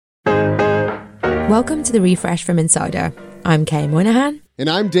Welcome to the Refresh from Insider. I'm Kay Moynihan. And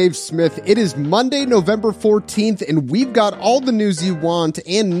I'm Dave Smith. It is Monday, November 14th, and we've got all the news you want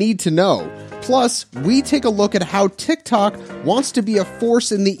and need to know. Plus, we take a look at how TikTok wants to be a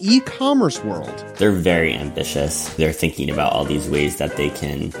force in the e-commerce world. They're very ambitious. They're thinking about all these ways that they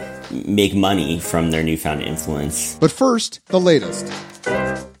can make money from their newfound influence. But first, the latest.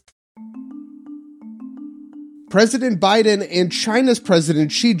 President Biden and China's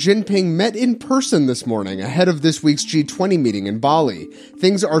President Xi Jinping met in person this morning ahead of this week's G20 meeting in Bali.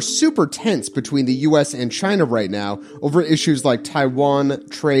 Things are super tense between the U.S. and China right now over issues like Taiwan,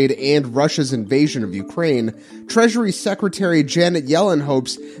 trade, and Russia's invasion of Ukraine. Treasury Secretary Janet Yellen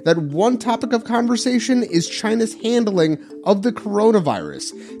hopes that one topic of conversation is China's handling of the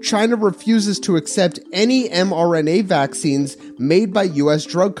coronavirus. China refuses to accept any mRNA vaccines made by U.S.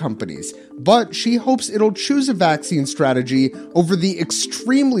 drug companies, but she hopes it'll choose a vaccine strategy over the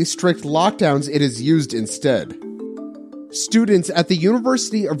extremely strict lockdowns it has used instead. Students at the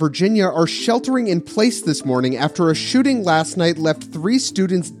University of Virginia are sheltering in place this morning after a shooting last night left 3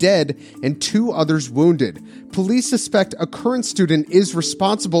 students dead and 2 others wounded. Police suspect a current student is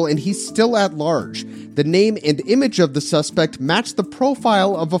responsible and he's still at large. The name and image of the suspect match the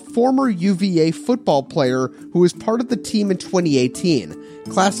profile of a former UVA football player who was part of the team in 2018.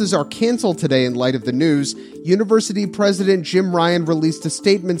 Classes are canceled today in light of the news. University President Jim Ryan released a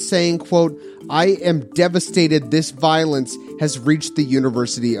statement saying, quote, "I am devastated this violence has reached the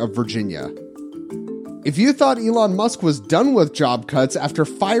University of Virginia." If you thought Elon Musk was done with job cuts after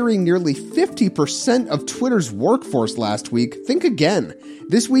firing nearly 50% of Twitter's workforce last week, think again.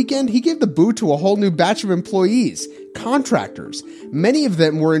 This weekend, he gave the boot to a whole new batch of employees, contractors. Many of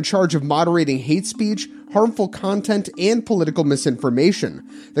them were in charge of moderating hate speech, harmful content, and political misinformation.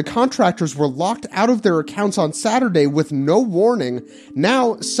 The contractors were locked out of their accounts on Saturday with no warning.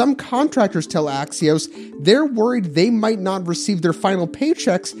 Now, some contractors tell Axios they're worried they might not receive their final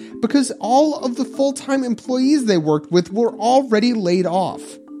paychecks because all of the full-time employees they worked with were already laid off.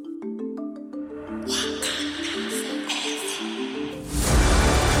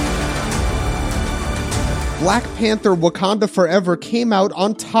 Black Panther: Wakanda Forever came out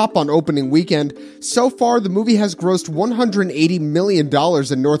on top on opening weekend. So far, the movie has grossed $180 million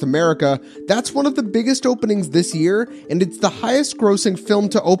in North America. That's one of the biggest openings this year, and it's the highest grossing film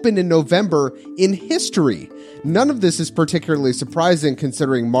to open in November in history. None of this is particularly surprising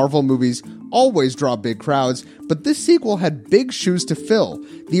considering Marvel movies always draw big crowds, but this sequel had big shoes to fill.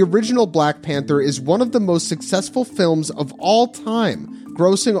 The original Black Panther is one of the most successful films of all time,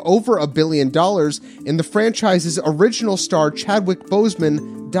 grossing over $1 billion, and the franchise's original star Chadwick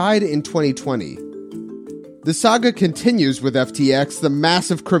Boseman died in 2020. The saga continues with FTX, the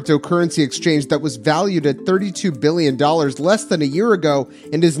massive cryptocurrency exchange that was valued at $32 billion less than a year ago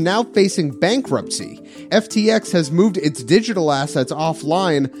and is now facing bankruptcy. FTX has moved its digital assets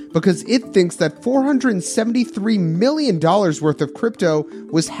offline because it thinks that $473 million worth of crypto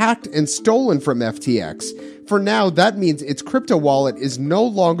was hacked and stolen from FTX. For now, that means its crypto wallet is no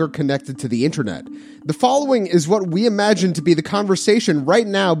longer connected to the internet. The following is what we imagine to be the conversation right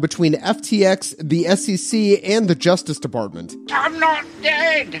now between FTX, the SEC, and the Justice Department. I'm not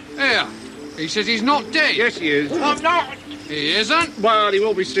dead! Yeah, he says he's not dead. Yes, he is. I'm not! He isn't? Well, he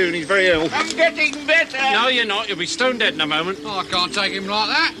will be soon. He's very ill. I'm getting better! No, you're not. You'll be stone dead in a moment. Oh, I can't take him like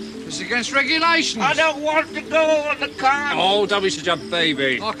that. It's against regulations. I don't want to go on the car. Oh, don't be such a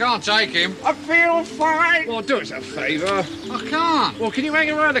baby. I can't take him. I feel fine. Well, do us a favour. I can't. Well, can you hang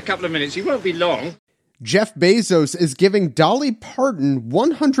around a couple of minutes? He won't be long. Jeff Bezos is giving Dolly Parton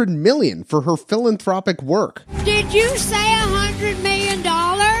 $100 million for her philanthropic work. Did you say $100 million?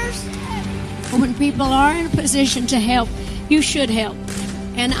 When people are in a position to help, you should help.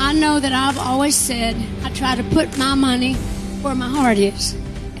 And I know that I've always said I try to put my money where my heart is.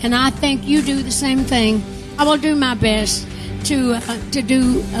 And I think you do the same thing. I will do my best to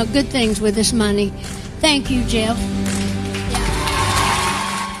do good things with this money. Thank you, Jeff.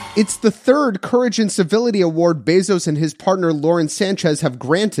 It's the third Courage and Civility Award Bezos and his partner Lauren Sanchez have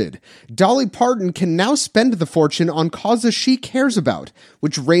granted. Dolly Parton can now spend the fortune on causes she cares about,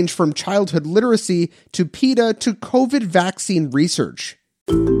 which range from childhood literacy to PETA to COVID vaccine research.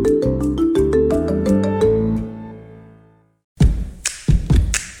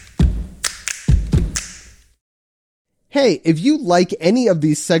 Hey, if you like any of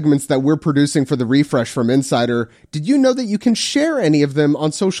these segments that we're producing for the Refresh from Insider, did you know that you can share any of them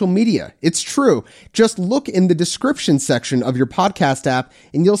on social media? It's true. Just look in the description section of your podcast app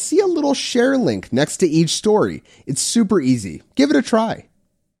and you'll see a little share link next to each story. It's super easy. Give it a try.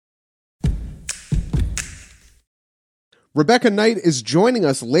 Rebecca Knight is joining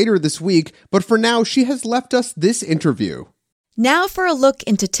us later this week, but for now, she has left us this interview. Now for a look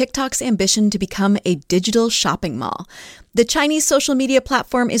into TikTok's ambition to become a digital shopping mall. The Chinese social media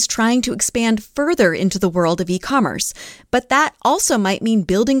platform is trying to expand further into the world of e-commerce, but that also might mean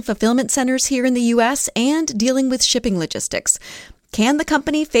building fulfillment centers here in the U.S. and dealing with shipping logistics. Can the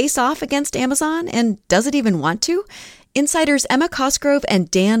company face off against Amazon, and does it even want to? Insiders Emma Cosgrove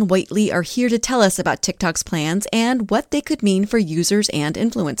and Dan Whiteley are here to tell us about TikTok's plans and what they could mean for users and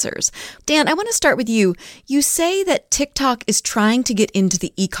influencers. Dan, I want to start with you. You say that TikTok is trying to get into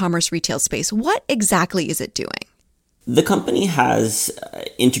the e-commerce retail space. What exactly is it doing? The company has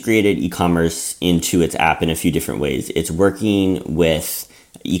integrated e-commerce into its app in a few different ways. It's working with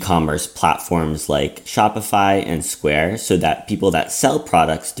e-commerce platforms like Shopify and Square so that people that sell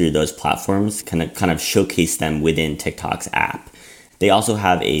products through those platforms can kind of showcase them within TikTok's app. They also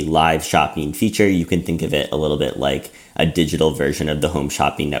have a live shopping feature. You can think of it a little bit like a digital version of the Home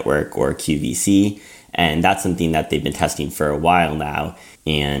Shopping Network or QVC. And that's something that they've been testing for a while now.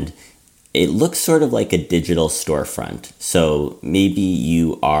 And it looks sort of like a digital storefront. So maybe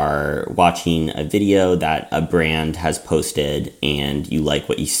you are watching a video that a brand has posted and you like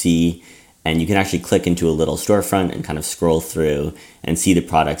what you see, and you can actually click into a little storefront and kind of scroll through and see the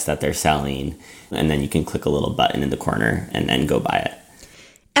products that they're selling. And then you can click a little button in the corner and then go buy it.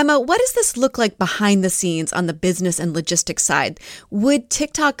 Emma, what does this look like behind the scenes on the business and logistics side? Would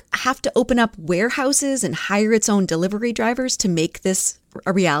TikTok have to open up warehouses and hire its own delivery drivers to make this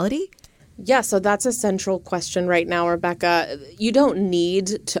a reality? Yeah, so that's a central question right now, Rebecca. You don't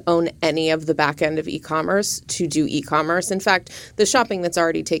need to own any of the back end of e-commerce to do e-commerce. In fact, the shopping that's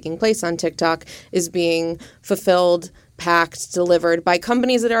already taking place on TikTok is being fulfilled, packed, delivered by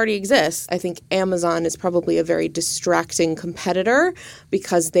companies that already exist. I think Amazon is probably a very distracting competitor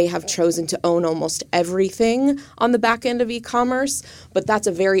because they have chosen to own almost everything on the back end of e-commerce, but that's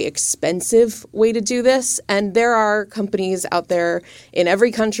a very expensive way to do this. And there are companies out there in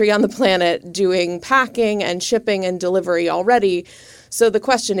every country on the planet doing packing and shipping and delivery already. So the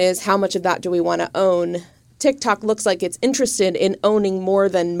question is, how much of that do we want to own? TikTok looks like it's interested in owning more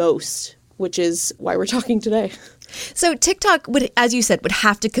than most, which is why we're talking today. So TikTok would, as you said, would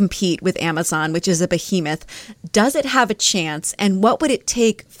have to compete with Amazon, which is a behemoth. Does it have a chance? And what would it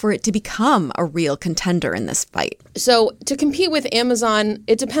take for it to become a real contender in this fight? So to compete with Amazon,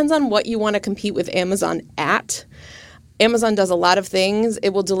 it depends on what you want to compete with Amazon at. Amazon does a lot of things.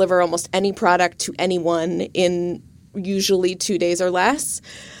 It will deliver almost any product to anyone in usually 2 days or less.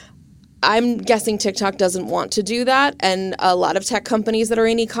 I'm guessing TikTok doesn't want to do that, and a lot of tech companies that are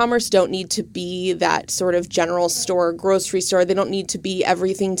in e-commerce don't need to be that sort of general store, grocery store. They don't need to be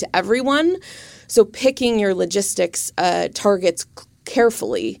everything to everyone. So picking your logistics targets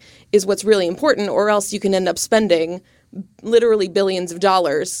carefully is what's really important, or else you can end up spending literally billions of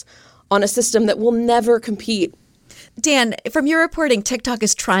dollars on a system that will never compete. Dan, from your reporting, TikTok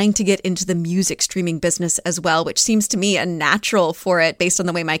is trying to get into the music streaming business as well, which seems to me a natural for it based on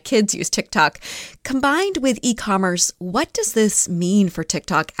the way my kids use TikTok. Combined with e-commerce, what does this mean for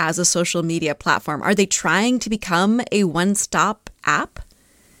TikTok as a social media platform? Are they trying to become a one-stop app?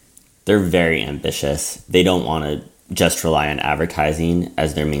 They're very ambitious. They don't want to just rely on advertising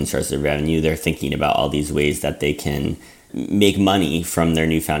as their main source of revenue. They're thinking about all these ways that they can make money from their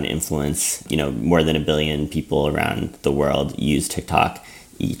newfound influence. You know, more than 1 billion people around the world use TikTok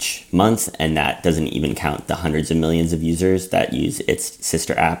each month, and that doesn't even count the hundreds of millions of users that use its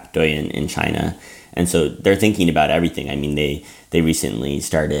sister app, Douyin, in China. And so they're thinking about everything. I mean, they recently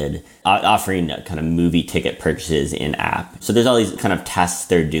started offering kind of movie ticket purchases in app. So there's all these kind of tests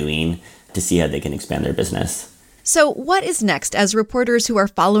they're doing to see how they can expand their business. So what is next? As reporters who are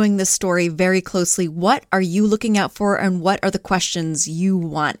following this story very closely, what are you looking out for, and what are the questions you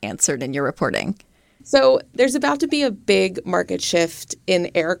want answered in your reporting? So there's about to be a big market shift in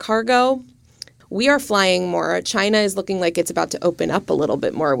air cargo. We are flying more. China is looking like it's about to open up a little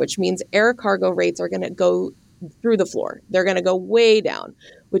bit more, which means air cargo rates are going to go through the floor. They're going to go way down,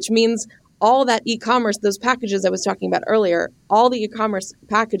 which means all that e-commerce, those packages I was talking about earlier, all the e-commerce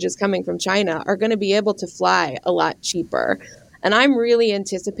packages coming from China are going to be able to fly a lot cheaper. And I'm really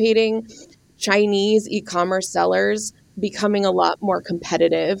anticipating Chinese e-commerce sellers becoming a lot more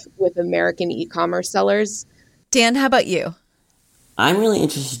competitive with American e-commerce sellers. Dan, how about you? I'm really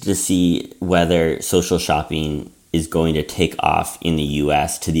interested to see whether social shopping is going to take off in the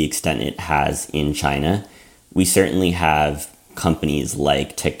US to the extent it has in China. We certainly have companies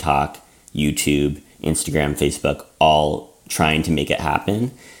like TikTok, YouTube, Instagram, Facebook, all trying to make it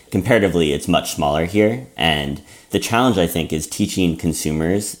happen. Comparatively, it's much smaller here. And the challenge, I think, is teaching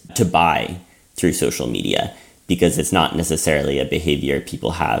consumers to buy through social media, because it's not necessarily a behavior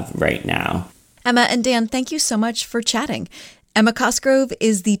people have right now. Emma and Dan, thank you so much for chatting. Emma Cosgrove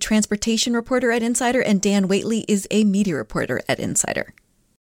is the transportation reporter at Insider, and Dan Waitley is a media reporter at Insider.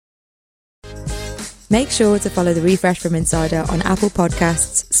 Make sure to follow The Refresh from Insider on Apple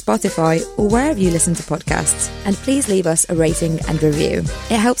Podcasts, Spotify, or wherever you listen to podcasts. And please leave us a rating and review.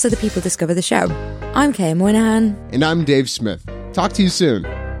 It helps other people discover the show. I'm Kay Moynihan. And I'm Dave Smith. Talk to you soon.